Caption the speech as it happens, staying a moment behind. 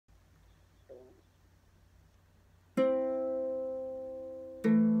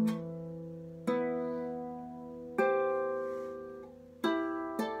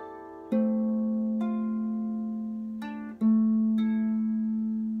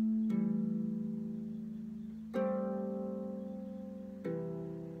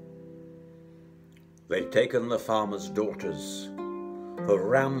They've taken the farmer's daughters for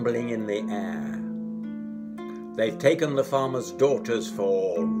rambling in the air. They've taken the farmer's daughters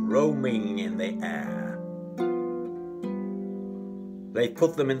for roaming in the air. They've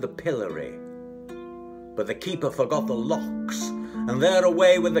put them in the pillory, but the keeper forgot the locks, and they're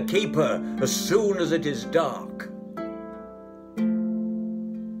away with the keeper as soon as it is dark.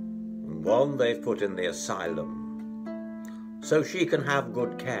 And one they've put in the asylum, so she can have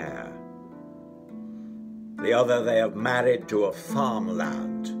good care. The other they have married to a farm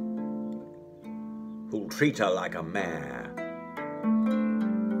lad, who'll treat her like a mare.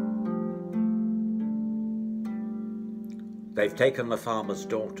 They've taken the farmer's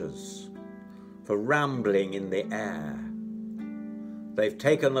daughters for rambling in the air. They've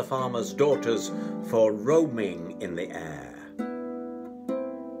taken the farmer's daughters for roaming in the air.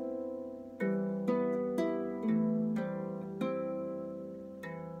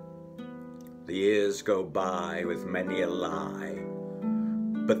 The years go by with many a lie,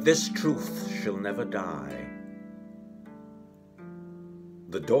 but this truth shall never die.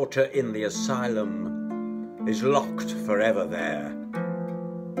 The daughter in the asylum is locked forever there.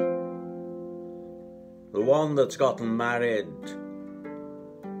 The one that's gotten married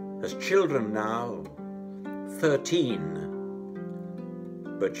has children now,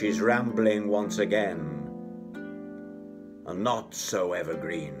 13, but she's rambling once again, and not so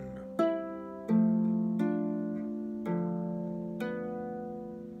evergreen.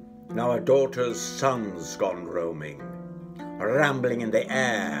 Now a daughter's son's gone roaming, rambling in the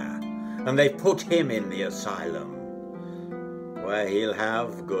air, and they've put him in the asylum, where he'll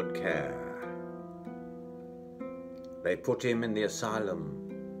have good care. They put him in the asylum,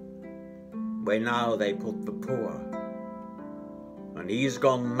 where now they put the poor, and he's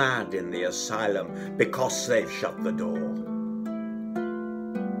gone mad in the asylum because they've shut the door.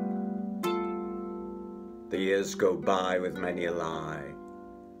 The years go by with many a lie,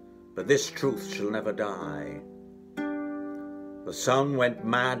 but this truth shall never die. The son went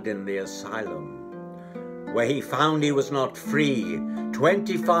mad in the asylum, where he found he was not free.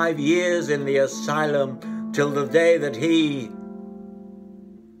 25 years in the asylum, till the day that he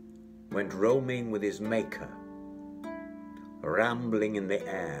went roaming with his maker, rambling in the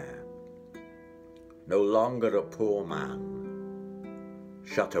air, no longer a poor man,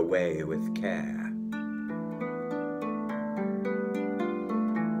 shut away with care.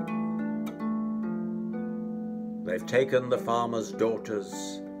 They've taken the farmer's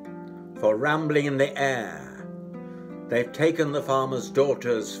daughters for rambling in the air. They've taken the farmer's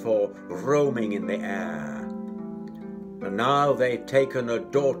daughters for roaming in the air. And now they've taken a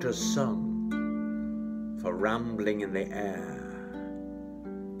daughter's son for rambling in the air,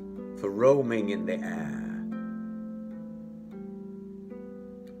 for roaming in the air.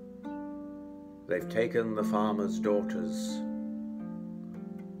 They've taken the farmer's daughters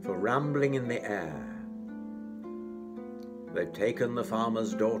for rambling in the air. They've taken the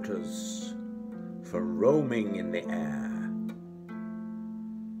farmer's daughters for roaming in the air.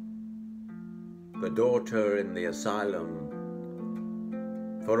 The daughter in the asylum,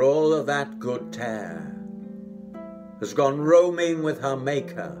 for all of that good tear, has gone roaming with her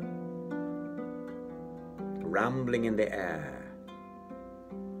maker, rambling in the air.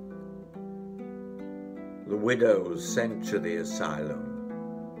 The widow's sent to the asylum,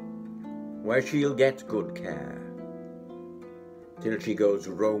 where she'll get good care, till she goes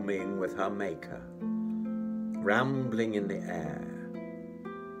roaming with her maker, rambling in the air.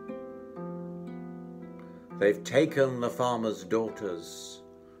 They've taken the farmer's daughters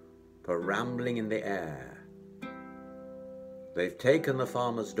for rambling in the air. They've taken the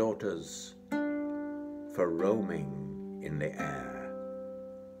farmer's daughters for roaming in the air.